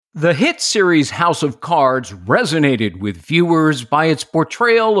The hit series House of Cards resonated with viewers by its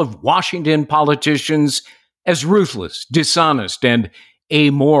portrayal of Washington politicians as ruthless, dishonest, and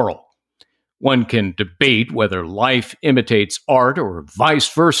amoral. One can debate whether life imitates art or vice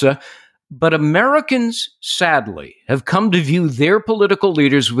versa, but Americans, sadly, have come to view their political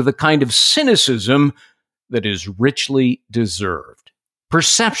leaders with a kind of cynicism that is richly deserved.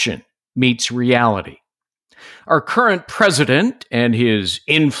 Perception meets reality. Our current president and his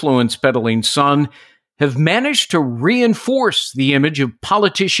influence-peddling son have managed to reinforce the image of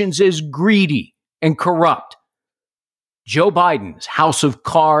politicians as greedy and corrupt. Joe Biden's House of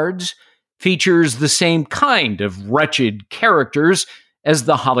Cards features the same kind of wretched characters as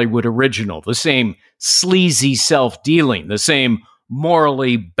the Hollywood original, the same sleazy self-dealing, the same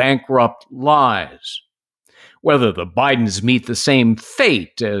morally bankrupt lies. Whether the Bidens meet the same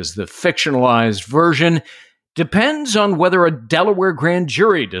fate as the fictionalized version depends on whether a Delaware grand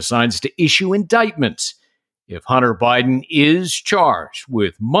jury decides to issue indictments. If Hunter Biden is charged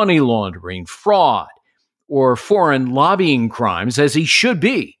with money laundering, fraud, or foreign lobbying crimes, as he should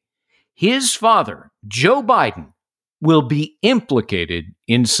be, his father, Joe Biden, will be implicated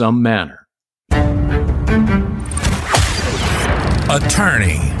in some manner.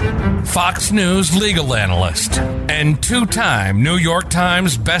 Attorney, Fox News legal analyst, and two-time New York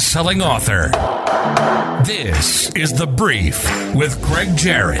Times best-selling author. This is The Brief with Greg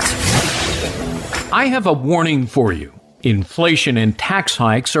Jarrett. I have a warning for you. Inflation and tax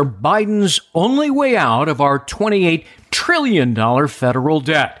hikes are Biden's only way out of our $28 trillion federal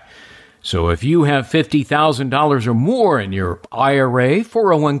debt. So if you have $50,000 or more in your IRA,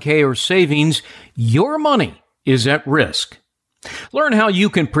 401k, or savings, your money is at risk. Learn how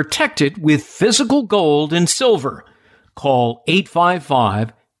you can protect it with physical gold and silver. Call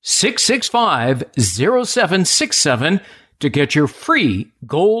 855-665-0767 to get your free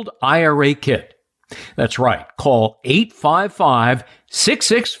gold IRA kit. That's right. Call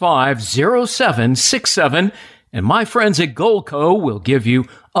 855-665-0767, and my friends at Goldco will give you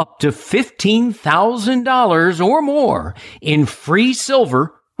up to $15,000 or more in free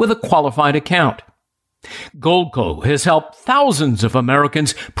silver with a qualified account. Goldco has helped thousands of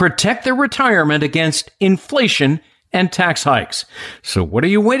Americans protect their retirement against inflation and tax hikes. So what are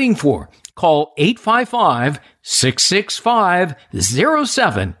you waiting for? Call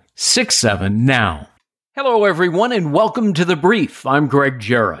 855-665-0767 now. Hello, everyone, and welcome to The Brief. I'm Greg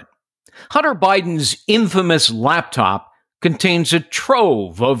Jarrett. Hunter Biden's infamous laptop contains a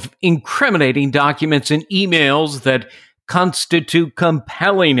trove of incriminating documents and emails that constitute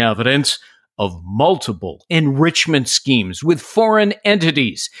compelling evidence of multiple enrichment schemes with foreign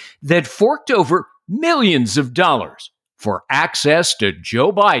entities that forked over millions of dollars for access to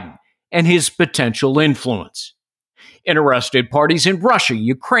Joe Biden and his potential influence. Interested parties in Russia,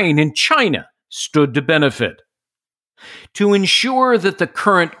 Ukraine, and China stood to benefit. To ensure that the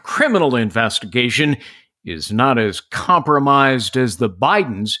current criminal investigation is not as compromised as the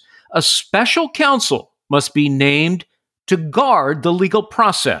Bidens, a special counsel must be named to guard the legal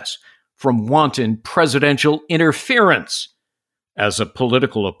process from wanton presidential interference. As a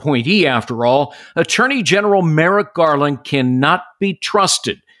political appointee, after all, Attorney General Merrick Garland cannot be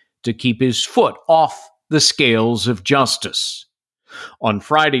trusted to keep his foot off the scales of justice. On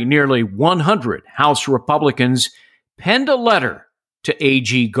Friday, nearly 100 House Republicans penned a letter to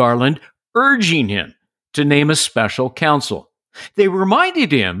AG Garland urging him to name a special counsel. They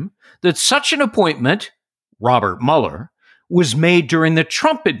reminded him that such an appointment, Robert Mueller, was made during the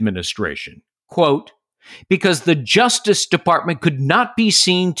Trump administration, quote, because the Justice Department could not be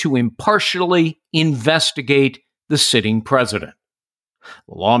seen to impartially investigate the sitting president.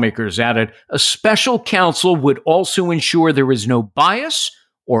 The lawmakers added a special counsel would also ensure there is no bias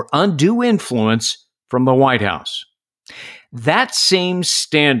or undue influence from the White House. That same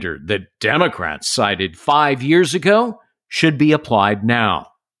standard that Democrats cited 5 years ago should be applied now.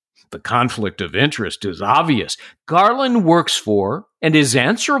 The conflict of interest is obvious. Garland works for and is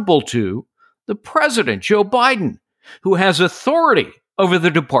answerable to the president, Joe Biden, who has authority over the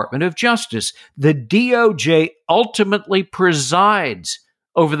Department of Justice. The DOJ ultimately presides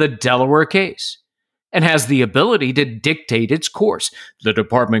over the Delaware case and has the ability to dictate its course. The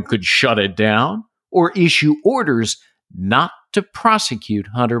department could shut it down or issue orders not to prosecute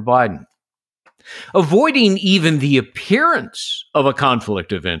Hunter Biden. Avoiding even the appearance of a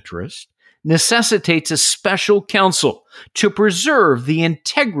conflict of interest necessitates a special counsel to preserve the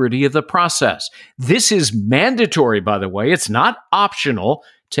integrity of the process. This is mandatory, by the way. It's not optional.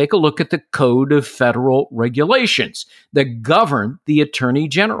 Take a look at the Code of Federal Regulations that govern the Attorney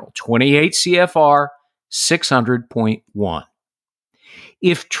General, 28 CFR 600.1.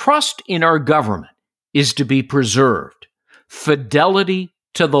 If trust in our government is to be preserved, fidelity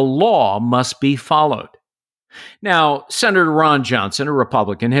to the law must be followed. Now, Senator Ron Johnson, a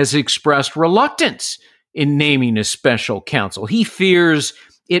Republican, has expressed reluctance in naming a special counsel. He fears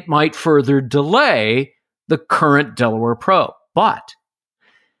it might further delay the current Delaware probe. But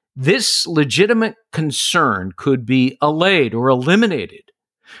this legitimate concern could be allayed or eliminated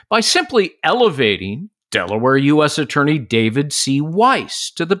by simply elevating Delaware U.S. Attorney David C.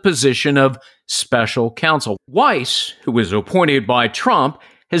 Weiss to the position of special counsel. Weiss, who was appointed by Trump,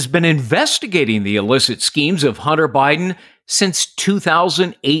 has been investigating the illicit schemes of Hunter Biden since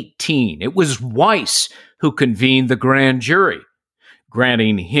 2018. It was Weiss who convened the grand jury,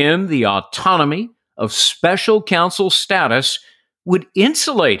 granting him the autonomy of special counsel status would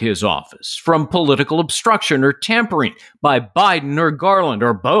insulate his office from political obstruction or tampering by Biden or Garland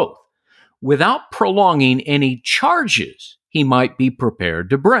or both, without prolonging any charges he might be prepared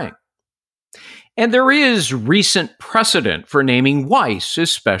to bring. And there is recent precedent for naming Weiss as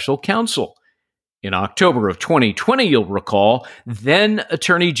special counsel. In October of 2020, you'll recall, then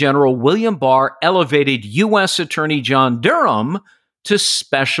Attorney General William Barr elevated U.S. Attorney John Durham to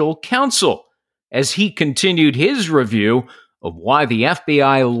special counsel as he continued his review of why the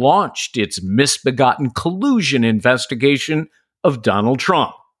FBI launched its misbegotten collusion investigation of Donald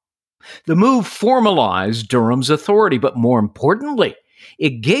Trump. The move formalized Durham's authority, but more importantly,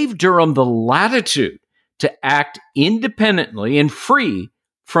 it gave Durham the latitude to act independently and free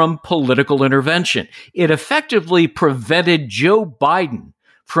from political intervention. It effectively prevented Joe Biden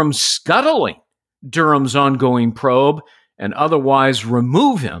from scuttling Durham's ongoing probe and otherwise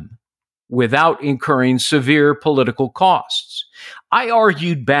remove him without incurring severe political costs. I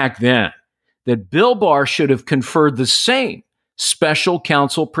argued back then that Bill Barr should have conferred the same special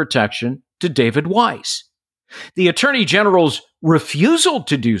counsel protection to David Weiss. The Attorney General's refusal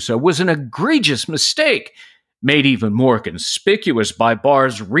to do so was an egregious mistake, made even more conspicuous by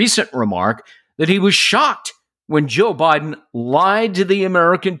Barr's recent remark that he was shocked when Joe Biden lied to the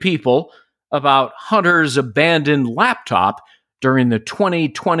American people about Hunter's abandoned laptop during the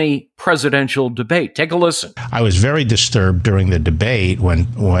 2020 presidential debate. Take a listen. I was very disturbed during the debate when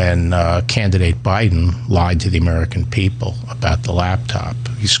candidate Biden lied to the American people about the laptop.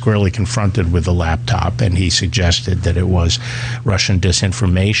 He's squarely confronted with the laptop, and he suggested that it was Russian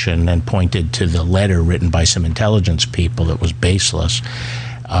disinformation and pointed to the letter written by some intelligence people that was baseless,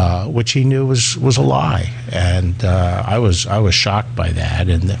 which he knew was a lie. And I was shocked by that.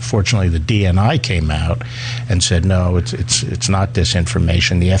 And fortunately, the DNI came out and said, no, it's not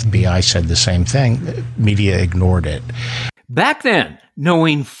disinformation. The FBI said the same thing. Media ignored it. Back then,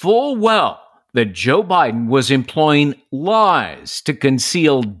 knowing full well that Joe Biden was employing lies to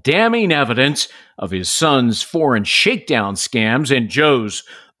conceal damning evidence of his son's foreign shakedown scams and Joe's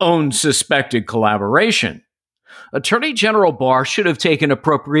own suspected collaboration, Attorney General Barr should have taken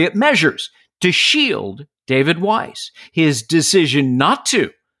appropriate measures to shield David Weiss. His decision not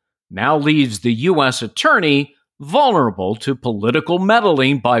to now leaves the U.S. attorney vulnerable to political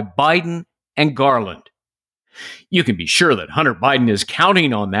meddling by Biden and Garland. You can be sure that Hunter Biden is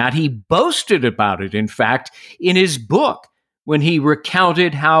counting on that. He boasted about it, in fact, in his book when he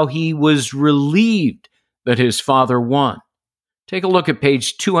recounted how he was relieved that his father won. Take a look at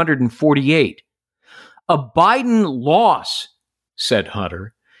page 248. A Biden loss, said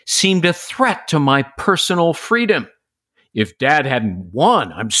Hunter, seemed a threat to my personal freedom. If Dad hadn't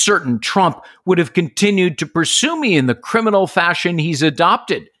won, I'm certain Trump would have continued to pursue me in the criminal fashion he's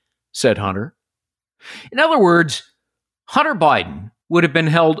adopted, said Hunter. In other words, Hunter Biden would have been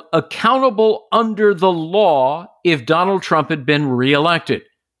held accountable under the law if Donald Trump had been reelected.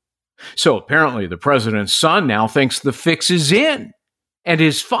 So apparently the president's son now thinks the fix is in, and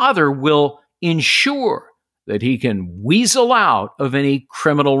his father will ensure that he can weasel out of any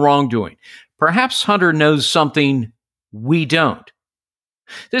criminal wrongdoing. Perhaps Hunter knows something we don't.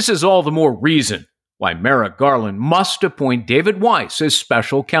 This is all the more reason why Merrick Garland must appoint David Weiss as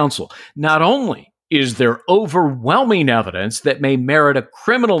special counsel. Not only is there overwhelming evidence that may merit a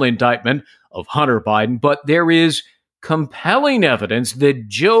criminal indictment of Hunter Biden, but there is compelling evidence that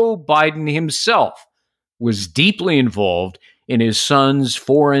Joe Biden himself was deeply involved in his son's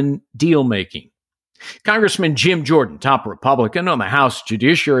foreign deal-making. Congressman Jim Jordan, top Republican on the House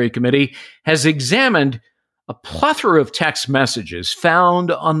Judiciary Committee, has examined a plethora of text messages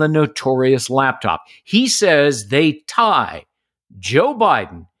found on the notorious laptop. He says they tie Joe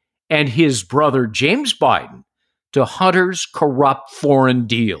Biden and his brother James Biden to Hunter's corrupt foreign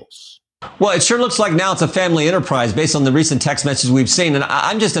deals. Well, it sure looks like now it's a family enterprise based on the recent text messages we've seen. And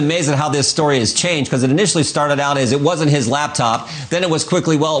I'm just amazed at how this story has changed, because it initially started out as it wasn't his laptop. Then it was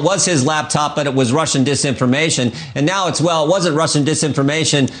quickly, well, it was his laptop, but it was Russian disinformation. And now it's, well, it wasn't Russian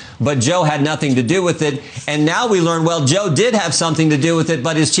disinformation, but Joe had nothing to do with it. And now we learn, well, Joe did have something to do with it,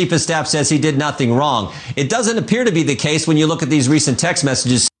 but his chief of staff says he did nothing wrong. It doesn't appear to be the case when you look at these recent text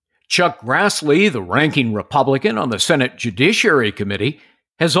messages. Chuck Grassley, the ranking Republican on the Senate Judiciary Committee,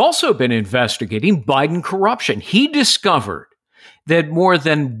 has also been investigating Biden corruption. He discovered that more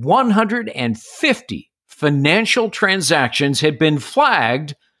than 150 financial transactions had been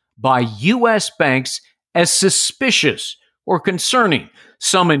flagged by U.S. banks as suspicious or concerning.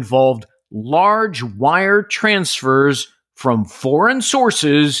 Some involved large wire transfers from foreign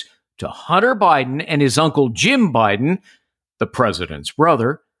sources to Hunter Biden and his uncle Jim Biden, the president's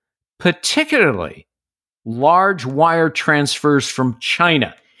brother, particularly large wire transfers from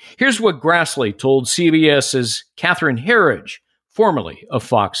China. Here's what Grassley told CBS's Catherine Herridge, formerly of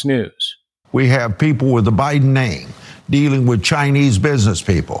Fox News. We have people with the Biden name dealing with Chinese business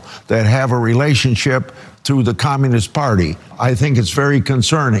people that have a relationship through the Communist Party. I think it's very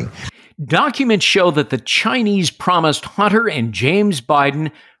concerning. Documents show that the Chinese promised Hunter and James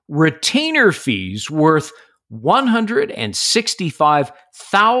Biden retainer fees worth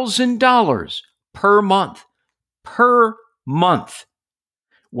 $165,000 per month. Per month.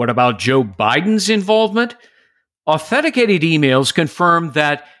 What about Joe Biden's involvement? Authenticated emails confirm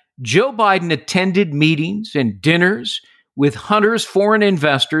that Joe Biden attended meetings and dinners with Hunter's foreign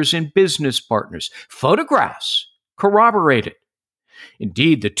investors and business partners. Photographs corroborate it.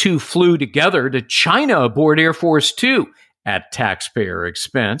 Indeed, the two flew together to China aboard Air Force Two at taxpayer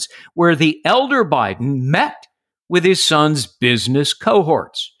expense, where the elder Biden met with his son's business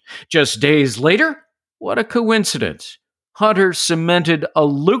cohorts. Just days later, what a coincidence, Hunter cemented a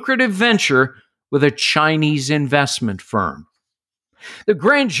lucrative venture with a Chinese investment firm. The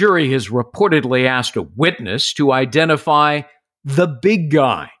grand jury has reportedly asked a witness to identify the big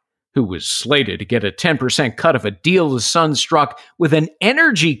guy who was slated to get a 10% cut of a deal the son struck with an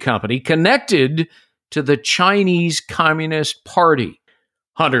energy company connected to the Chinese Communist Party.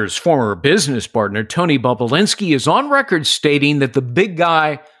 Hunter's former business partner, Tony Bobulinski, is on record stating that the big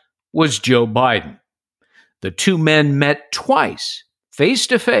guy was Joe Biden. The two men met twice,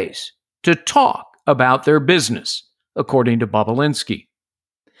 face-to-face, to talk about their business, according to Bobulinski.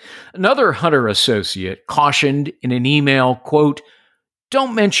 Another Hunter associate cautioned in an email, quote,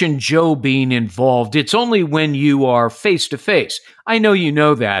 "Don't mention Joe being involved. It's only when you are face-to-face. I know you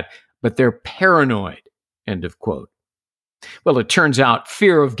know that, but they're paranoid," end of quote. Well, it turns out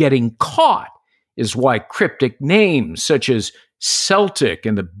fear of getting caught is why cryptic names such as Celtic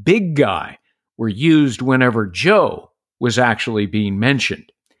and the big guy were used whenever Joe was actually being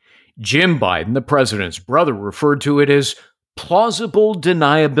mentioned. Jim Biden, the president's brother, referred to it as plausible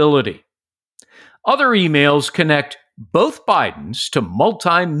deniability. Other emails connect both Bidens to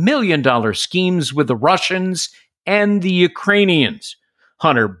multi-million-dollar schemes with the Russians and the Ukrainians.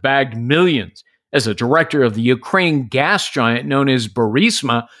 Hunter bagged millions as a director of the Ukraine gas giant known as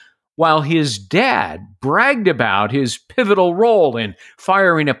Burisma, while his dad bragged about his pivotal role in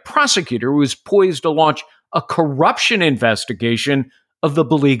firing a prosecutor who was poised to launch a corruption investigation of the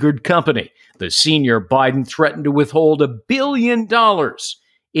beleaguered company. The senior Biden threatened to withhold $1 billion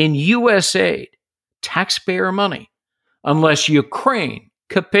in U.S. aid, taxpayer money, unless Ukraine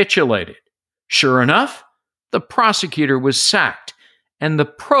capitulated. Sure enough, the prosecutor was sacked, and the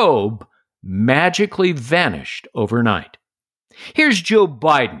probe magically vanished overnight. Here's Joe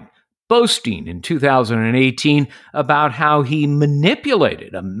Biden boasting in 2018 about how he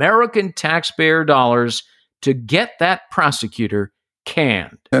manipulated American taxpayer dollars to get that prosecutor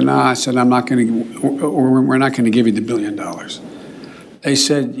canned. And I said, we're not going to give you the $1 billion. They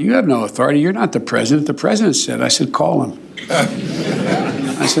said, you have no authority. You're not the president. The president said, I said, call him.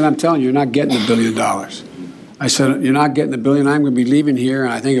 I said, I'm telling you, you're not getting the $1 billion. I said, you're not getting the $1 billion. I'm going to be leaving here.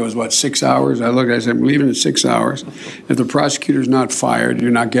 And I think it was, 6 hours? I said, I'm leaving in 6 hours. If the prosecutor's not fired, you're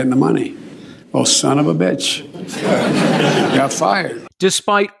not getting the money. Well, son of a bitch. Got fired.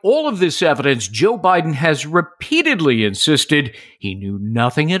 Despite all of this evidence, Joe Biden has repeatedly insisted he knew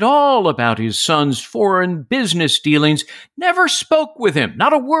nothing at all about his son's foreign business dealings, never spoke with him,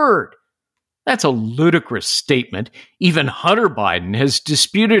 not a word. That's a ludicrous statement. Even Hunter Biden has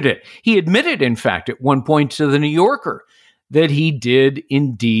disputed it. He admitted, in fact, at one point to The New Yorker that he did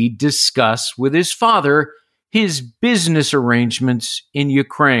indeed discuss with his father his business arrangements in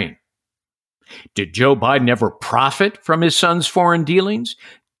Ukraine. Did Joe Biden ever profit from his son's foreign dealings?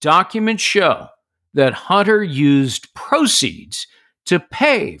 Documents show that Hunter used proceeds to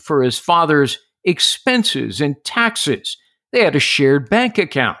pay for his father's expenses and taxes. They had a shared bank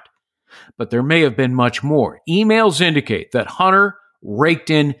account. But there may have been much more. Emails indicate that Hunter raked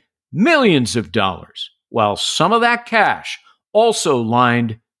in millions of dollars, while some of that cash also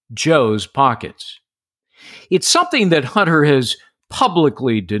lined Joe's pockets. It's something that Hunter has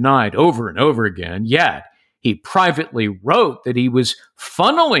publicly denied over and over again, yet he privately wrote that he was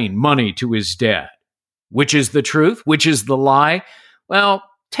funneling money to his dad. Which is the truth? Which is the lie? Well,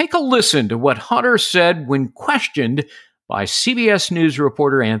 take a listen to what Hunter said when questioned by CBS News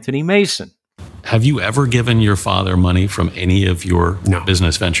reporter Anthony Mason. Have you ever given your father money from any of your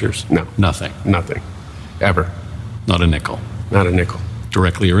business ventures? No. Nothing? Nothing. Ever. Not a nickel? Not a nickel.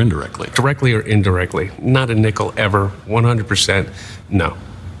 Directly or indirectly? Directly or indirectly. Not a nickel ever. 100%. No.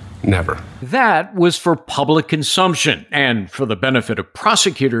 Never. That was for public consumption and for the benefit of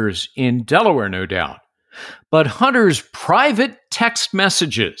prosecutors in Delaware, no doubt. But Hunter's private text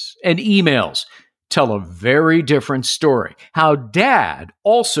messages and emails tell a very different story. How Dad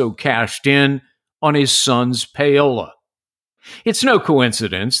also cashed in on his son's payola. It's no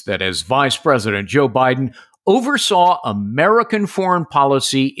coincidence that as Vice President Joe Biden oversaw American foreign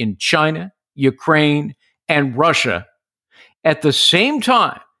policy in China, Ukraine, and Russia at the same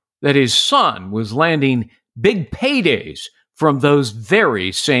time that his son was landing big paydays from those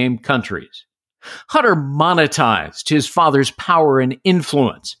very same countries. Hunter monetized his father's power and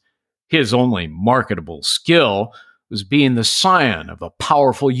influence. His only marketable skill was being the scion of a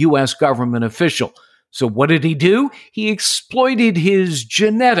powerful U.S. government official. So what did he do? He exploited his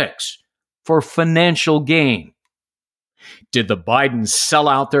genetics for financial gain. Did the Bidens sell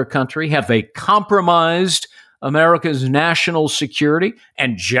out their country? Have they compromised America's national security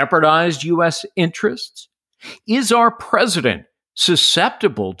and jeopardized U.S. interests? Is our president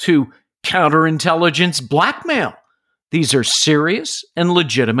susceptible to counterintelligence blackmail? These are serious and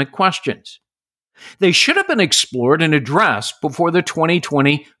legitimate questions. They should have been explored and addressed before the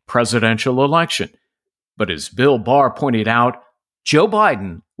 2020 presidential election. But as Bill Barr pointed out, Joe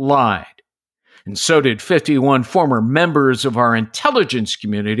Biden lied. And so did 51 former members of our intelligence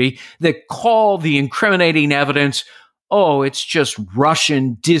community that call the incriminating evidence, oh, it's just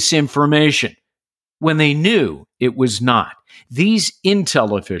Russian disinformation, when they knew it was not. These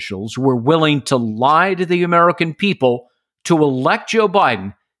intel officials were willing to lie to the American people to elect Joe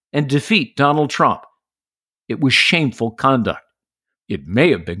Biden and defeat Donald Trump. It was shameful conduct. It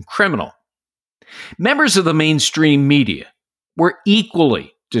may have been criminal. Members of the mainstream media were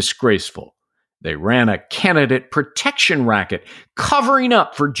equally disgraceful. They ran a candidate protection racket, covering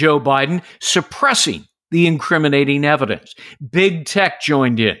up for Joe Biden, suppressing the incriminating evidence. Big tech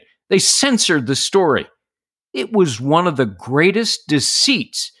joined in. They censored the story. It was one of the greatest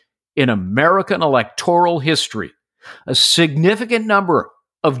deceits in American electoral history. A significant number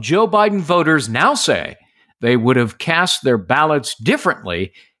of Joe Biden voters now say they would have cast their ballots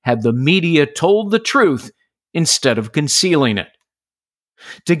differently had the media told the truth instead of concealing it.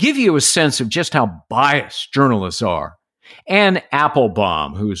 To give you a sense of just how biased journalists are, Ann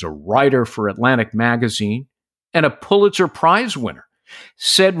Applebaum, who's a writer for Atlantic Magazine and a Pulitzer Prize winner,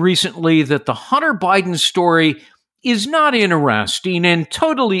 said recently that the Hunter Biden story is not interesting and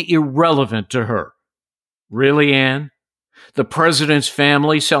totally irrelevant to her. Really, Ann? The president's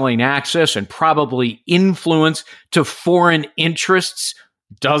family selling access and probably influence to foreign interests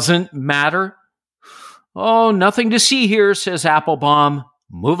doesn't matter? Oh, nothing to see here, says Applebaum.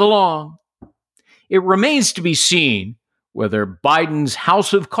 Move along. It remains to be seen whether Biden's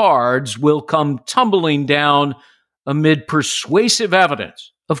house of cards will come tumbling down amid persuasive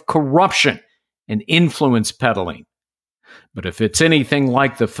evidence of corruption and influence peddling. But if it's anything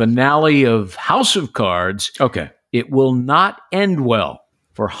like the finale of House of Cards, it will not end well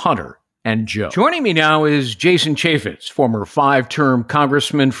for Hunter and Joe. Joining me now is Jason Chaffetz, former 5-term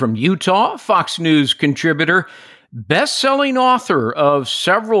congressman from Utah, Fox News contributor, best-selling author of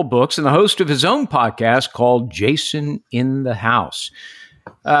several books, and the host of his own podcast called Jason in the House.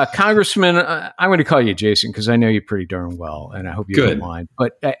 Congressman, I'm going to call you Jason because I know you pretty darn well, and I hope you don't mind.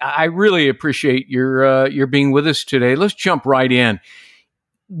 But I really appreciate your being with us today. Let's jump right in.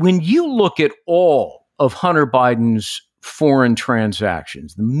 When you look at all of Hunter Biden's foreign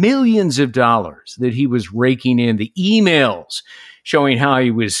transactions, the millions of dollars that he was raking in, the emails showing how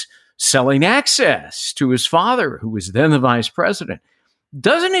he was selling access to his father, who was then the vice president,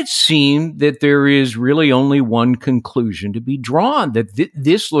 doesn't it seem that there is really only one conclusion to be drawn, that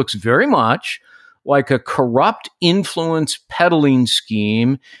this looks very much like a corrupt influence peddling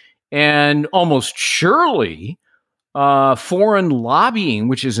scheme and almost surely foreign lobbying,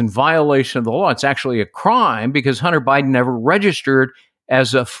 which is in violation of the law. It's actually a crime because Hunter Biden never registered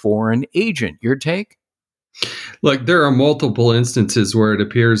as a foreign agent. Your take? Look, there are multiple instances where it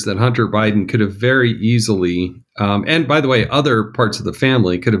appears that Hunter Biden could have very easily, and by the way, other parts of the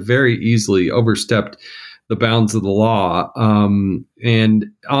family could have very easily overstepped the bounds of the law. And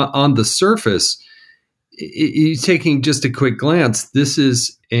on the surface, taking just a quick glance, this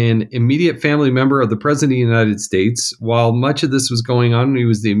is an immediate family member of the President of the United States. While much of this was going on, he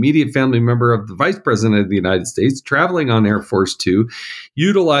was the immediate family member of the Vice President of the United States, traveling on Air Force Two,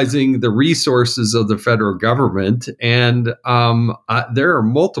 utilizing the resources of the federal government. And there are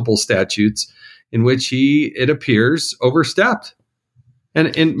multiple statutes in which he, it appears, overstepped.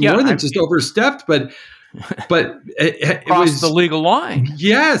 And more than just overstepped, but it crossed was the legal line.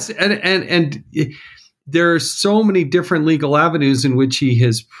 Yes, and there are so many different legal avenues in which he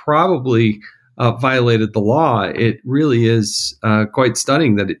has probably violated the law. It really is quite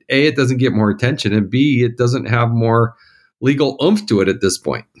stunning that it doesn't get more attention, and B, it doesn't have more legal oomph to it at this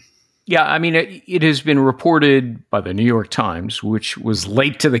point. Yeah, I mean, it has been reported by the New York Times, which was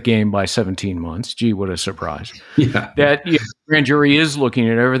late to the game by 17 months. Gee, what a surprise. Yeah. That the grand jury is looking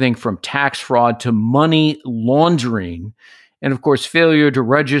at everything from tax fraud to money laundering. And of course, failure to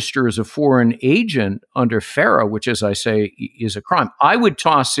register as a foreign agent under FARA, which, as I say, is a crime. I would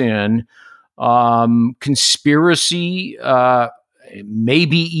toss in conspiracy,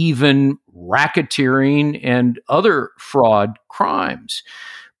 maybe even racketeering and other fraud crimes.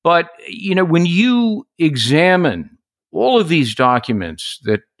 But, you know, when you examine all of these documents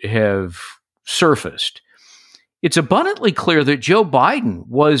that have surfaced, it's abundantly clear that Joe Biden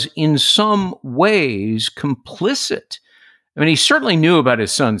was in some ways complicit. I mean, he certainly knew about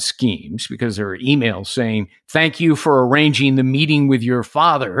his son's schemes because there are emails saying, "Thank you for arranging the meeting with your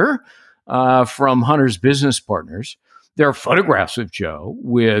father," from Hunter's business partners. There are photographs of Joe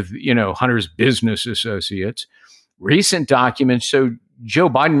with, Hunter's business associates, recent documents. So Joe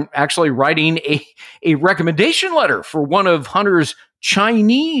Biden actually writing a recommendation letter for one of Hunter's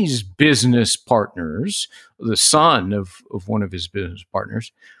Chinese business partners, the son of one of his business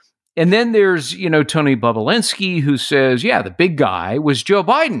partners. And then there's, Tony Bobulinski, who says, yeah, the big guy was Joe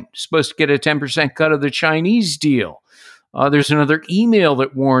Biden, supposed to get a 10% cut of the Chinese deal. There's another email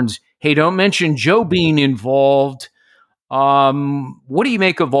that warns, hey, don't mention Joe being involved. What do you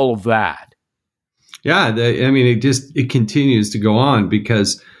make of all of that? Yeah, it continues to go on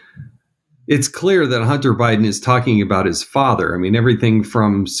because it's clear that Hunter Biden is talking about his father. I mean, everything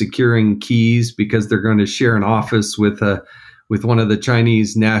from securing keys because they're going to share an office with one of the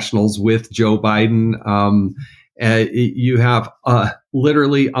Chinese nationals with Joe Biden. You have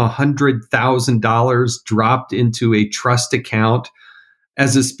literally $100,000 dropped into a trust account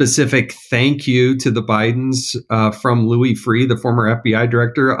as a specific thank you to the Bidens from Louis Freeh, the former FBI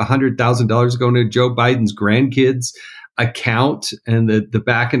director. $100,000 going to Joe Biden's grandkids' account, and the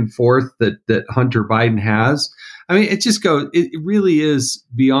back and forth that Hunter Biden has. I mean, it really is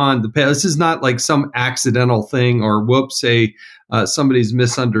beyond the pale. This is not like some accidental thing or whoops, somebody's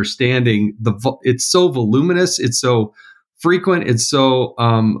misunderstanding. It's so voluminous. It's so frequent. It's so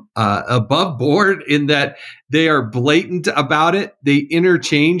above board in that they are blatant about it. They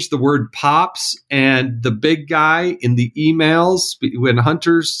interchange the word pops and the big guy in the emails when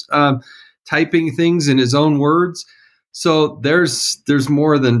Hunter's typing things in his own words. So there's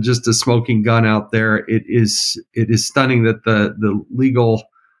more than just a smoking gun out there. It is stunning that the legal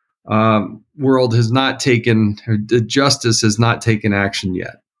world has not taken, or the justice has not taken action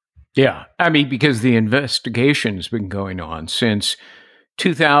yet. Yeah, I mean, because the investigation has been going on since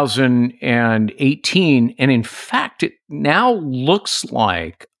 2018, and in fact, it now looks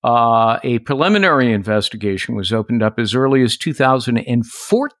like a preliminary investigation was opened up as early as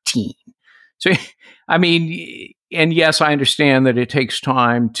 2014. So, I mean, and yes, I understand that it takes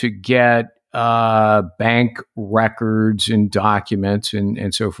time to get bank records and documents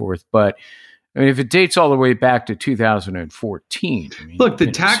and so forth, but I mean, if it dates all the way back to 2014. Look,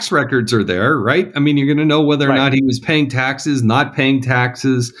 the tax records are there, right? I mean, you're going to know whether or not he was paying taxes, not paying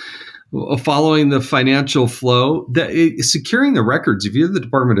taxes, following the financial flow. Securing the records, if you're the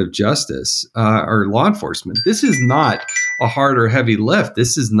Department of Justice or law enforcement, this is not a hard or heavy lift.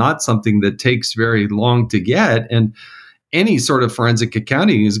 This is not something that takes very long to get. And any sort of forensic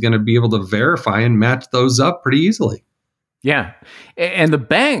accounting is going to be able to verify and match those up pretty easily. Yeah. And the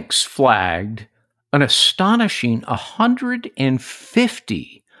banks flagged an astonishing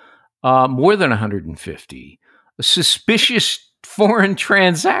 150, more than 150, suspicious foreign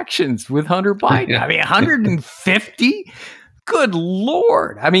transactions with Hunter Biden. I mean, 150? Good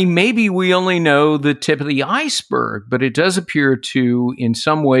Lord. I mean, maybe we only know the tip of the iceberg, but it does appear to, in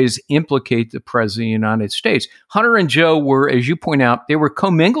some ways, implicate the President of the United States. Hunter and Joe were, as you point out, they were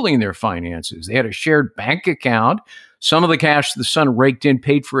commingling their finances. They had a shared bank account. Some of the cash the son raked in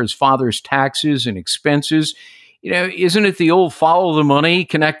paid for his father's taxes and expenses. Isn't it the old follow the money,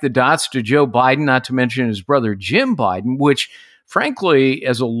 connect the dots to Joe Biden, not to mention his brother Jim Biden, which, frankly,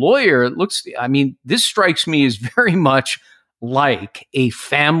 as a lawyer, this strikes me as very much like a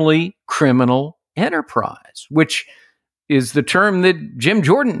family criminal enterprise, which is the term that Jim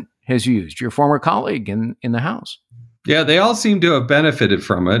Jordan has used, your former colleague in the House. Yeah, they all seem to have benefited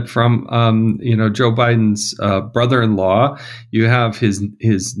from it. From Joe Biden's brother-in-law, you have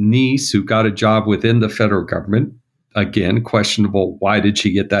his niece who got a job within the federal government. Again, questionable. Why did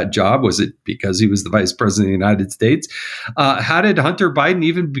she get that job? Was it because he was the vice president of the United States? How did Hunter Biden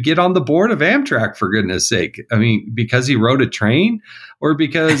even get on the board of Amtrak, for goodness sake? I mean, because he rode a train, or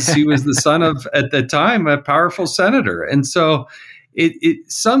because he was the son of, at the time, a powerful senator? And so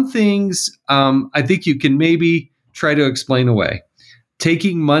some things I think you can maybe try to explain away.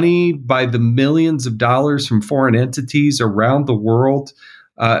 Taking money by the millions of dollars from foreign entities around the world,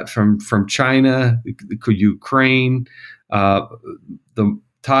 from China, Ukraine, the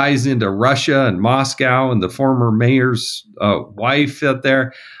ties into Russia and Moscow and the former mayor's wife out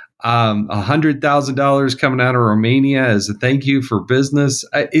there, $100,000 coming out of Romania as a thank you for business.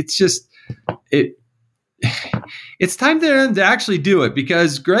 It's time for them to actually do it,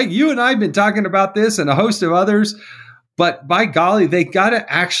 because, Greg, you and I have been talking about this and a host of others, but by golly, they got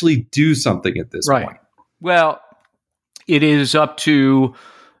to actually do something at this point. Well, it is up to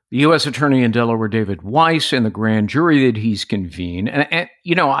the U.S. Attorney in Delaware, David Weiss, and the grand jury that he's convened. And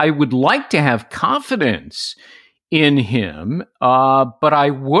I would like to have confidence in him, but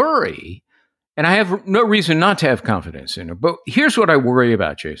I worry, and I have no reason not to have confidence in him. But here's what I worry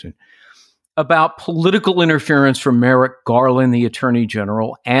about, Jason, about political interference from Merrick Garland, the Attorney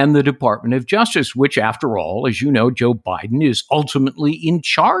General, and the Department of Justice, which, after all, as you know, Joe Biden is ultimately in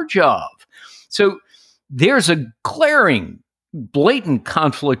charge of. So there's a glaring, blatant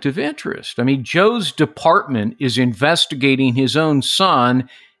conflict of interest. I mean, Joe's department is investigating his own son,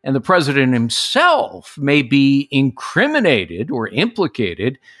 and the president himself may be incriminated or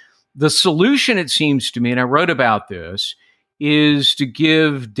implicated. The solution, it seems to me, and I wrote about this, is to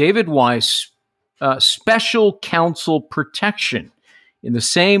give David Weiss special counsel protection in the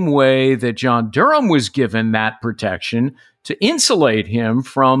same way that John Durham was given that protection to insulate him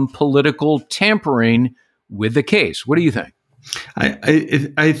from political tampering with the case. What do you think?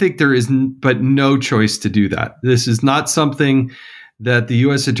 I think there is but no choice to do that. This is not something that the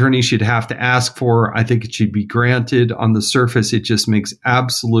U.S. attorney should have to ask for. I think it should be granted. On the surface, it just makes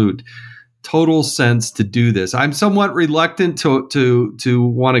absolute total sense to do this. I'm somewhat reluctant to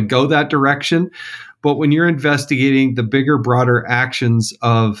want to go that direction, but when you're investigating the bigger, broader actions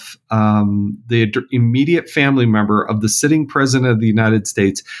of the immediate family member of the sitting president of the United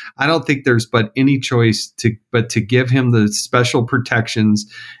States, I don't think there's but any choice but to give him the special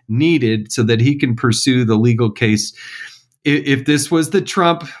protections needed so that he can pursue the legal case. If this was the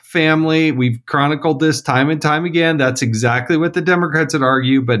Trump family, we've chronicled this time and time again. That's exactly what the Democrats would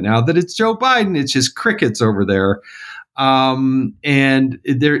argue. But now that it's Joe Biden, it's just crickets over there. I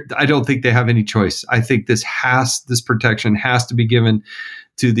don't think they have any choice. I think this protection has to be given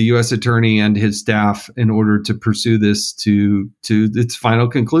to the U.S. attorney and his staff in order to pursue this to its final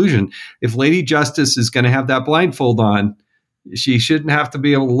conclusion. If Lady Justice is going to have that blindfold on, she shouldn't have to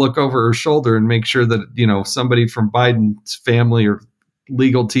be able to look over her shoulder and make sure that, somebody from Biden's family or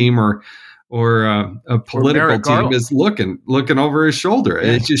legal team or a political team is looking over his shoulder.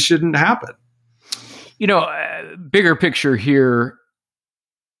 Yeah. It just shouldn't happen. Bigger picture here,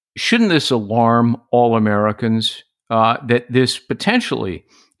 shouldn't this alarm all Americans that this potentially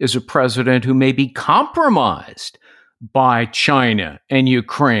is a president who may be compromised by China and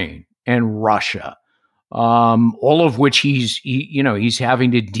Ukraine and Russia? All of which he's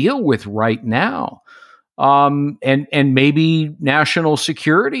having to deal with right now. And maybe national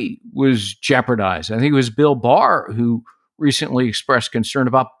security was jeopardized. I think it was Bill Barr who recently expressed concern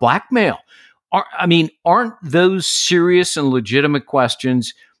about blackmail. Aren't those serious and legitimate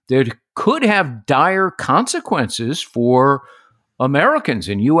questions that could have dire consequences for Americans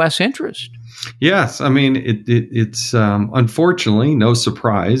in U.S. interest? Yes. It's unfortunately no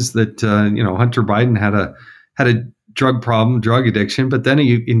surprise that, Hunter Biden had a drug problem, drug addiction, but then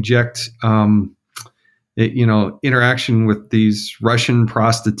you inject, interaction with these Russian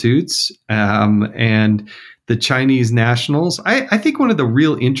prostitutes. And the Chinese nationals. I think one of the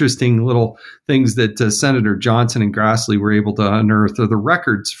real interesting little things that Senator Johnson and Grassley were able to unearth are the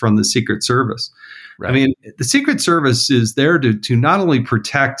records from the Secret Service. Right. I mean, the Secret Service is there to not only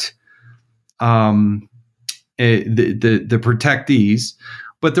protect the protectees,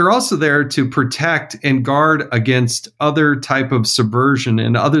 but they're also there to protect and guard against other type of subversion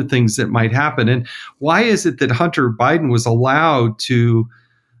and other things that might happen. And why is it that Hunter Biden was allowed to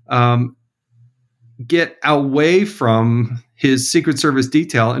get away from his Secret Service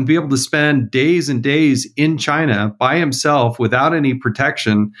detail and be able to spend days and days in China by himself without any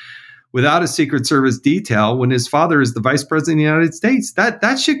protection, without a Secret Service detail, when his father is the vice president of the United States?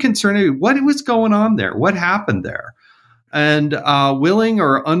 That should concern you. What was going on there? What happened there? And willing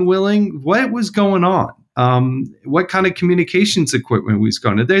or unwilling, what was going on? What kind of communications equipment was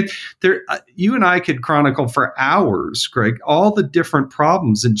going on? You and I could chronicle for hours, Greg, all the different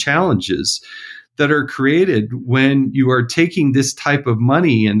problems and challenges that are created when you are taking this type of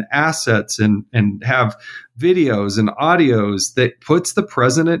money and assets and have videos and audios that puts the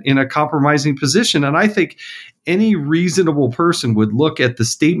president in a compromising position. And I think any reasonable person would look at the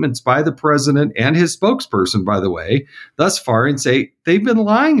statements by the president and his spokesperson, by the way, thus far, and say they've been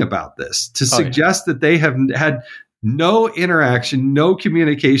lying about this, to suggest that they have had no interaction, no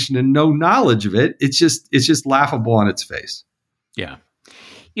communication, and no knowledge of it. It's just laughable on its face. Yeah.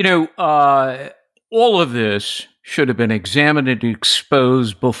 All of this should have been examined and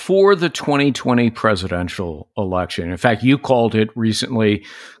exposed before the 2020 presidential election. In fact, you called it recently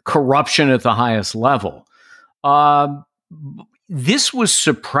corruption at the highest level. This was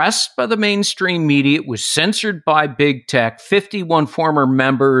suppressed by the mainstream media. It was censored by big tech. 51 former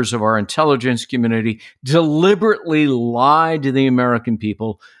members of our intelligence community deliberately lied to the American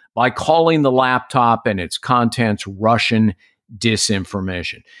people by calling the laptop and its contents Russian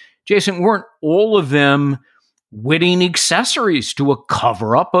disinformation. Jason, weren't all of them witting accessories to a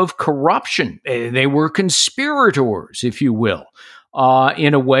cover-up of corruption? They were conspirators, if you will,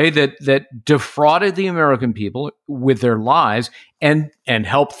 in a way that defrauded the American people with their lies and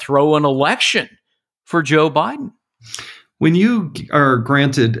helped throw an election for Joe Biden. When you are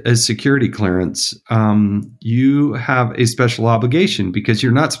granted a security clearance, you have a special obligation because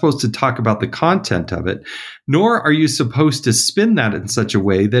you're not supposed to talk about the content of it, nor are you supposed to spin that in such a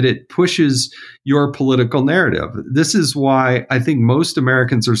way that it pushes your political narrative. This is why I think most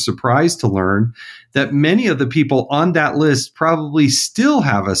Americans are surprised to learn that many of the people on that list probably still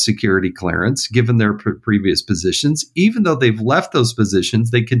have a security clearance given their previous positions. Even though they've left those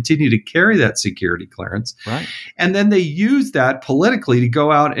positions, they continue to carry that security clearance. Right. And then they use that politically to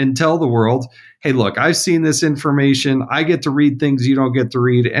go out and tell the world, hey, look, I've seen this information. I get to read things you don't get to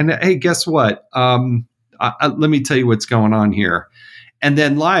read. And hey, guess what? Let me tell you what's going on here. And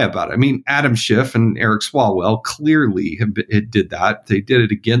then lie about it. I mean, Adam Schiff and Eric Swalwell clearly did that. They did it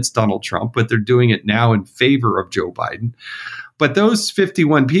against Donald Trump, but they're doing it now in favor of Joe Biden. But those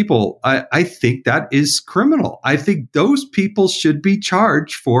 51 people, I think that is criminal. I think those people should be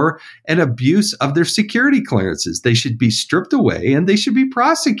charged for an abuse of their security clearances. They should be stripped away and they should be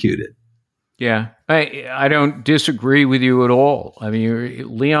prosecuted. Yeah, I don't disagree with you at all. I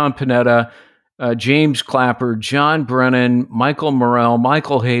mean, Leon Panetta, James Clapper, John Brennan, Michael Morrell,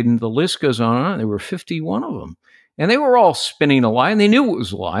 Michael Hayden, the list goes on. There were 51 of them. And they were all spinning a lie, and they knew it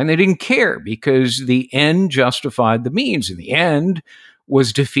was a lie, and they didn't care because the end justified the means. And the end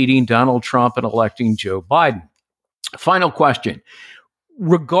was defeating Donald Trump and electing Joe Biden. Final question.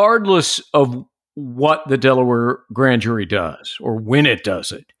 Regardless of what the Delaware grand jury does or when it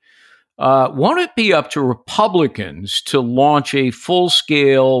does it, won't it be up to Republicans to launch a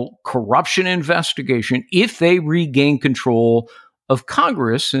full-scale corruption investigation if they regain control of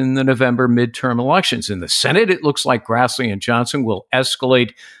Congress in the November midterm elections? In the Senate, it looks like Grassley and Johnson will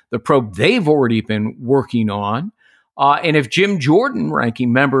escalate the probe they've already been working on. And if Jim Jordan,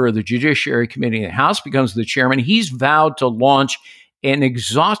 ranking member of the Judiciary Committee in the House, becomes the chairman, he's vowed to launch an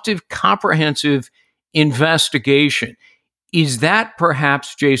exhaustive, comprehensive investigation. Is that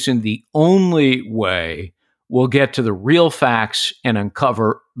perhaps, Jason, the only way we'll get to the real facts and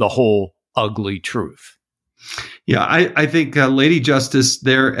uncover the whole ugly truth? Yeah, I think Lady Justice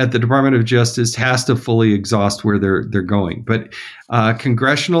there at the Department of Justice has to fully exhaust where they're going. But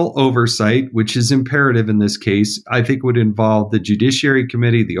congressional oversight, which is imperative in this case, I think would involve the Judiciary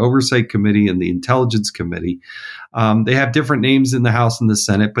Committee, the Oversight Committee, and the Intelligence Committee. They have different names in the House and the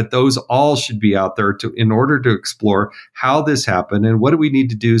Senate, but those all should be out there in order to explore how this happened and what do we need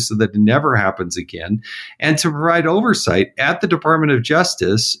to do so that it never happens again, and to provide oversight at the Department of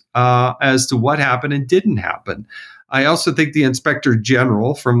Justice as to what happened and didn't happen. I also think the Inspector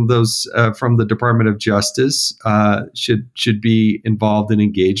General from the Department of Justice should be involved and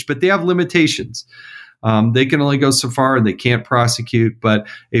engaged, but they have limitations. They can only go so far, and they can't prosecute. But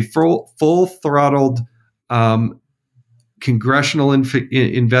a full throttled congressional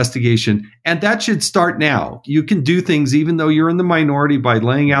investigation, and that should start now. You can do things even though you're in the minority by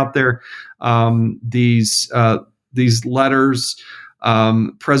laying out there these letters,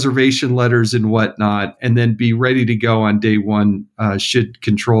 preservation letters and whatnot, and then be ready to go on day one should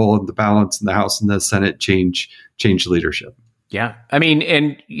control and the balance in the House and the Senate change leadership. Yeah. I mean,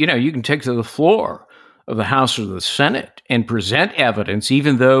 and, you can take to the floor of the House or the Senate and present evidence,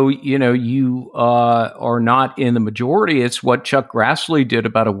 even though, you are not in the majority. It's what Chuck Grassley did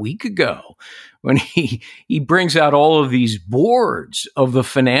about a week ago when he brings out all of these boards of the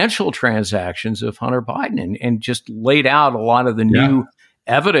financial transactions of Hunter Biden and just laid out a lot of the new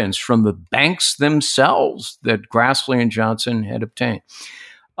evidence from the banks themselves that Grassley and Johnson had obtained.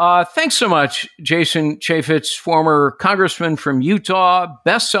 Thanks so much, Jason Chaffetz, former congressman from Utah,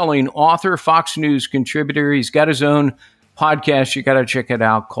 best-selling author, Fox News contributor. He's got his own podcast. You got to check it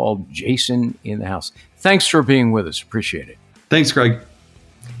out, called Jason in the House. Thanks for being with us. Appreciate it. Thanks, Greg.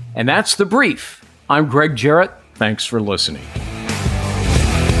 And that's The Brief. I'm Greg Jarrett. Thanks for listening.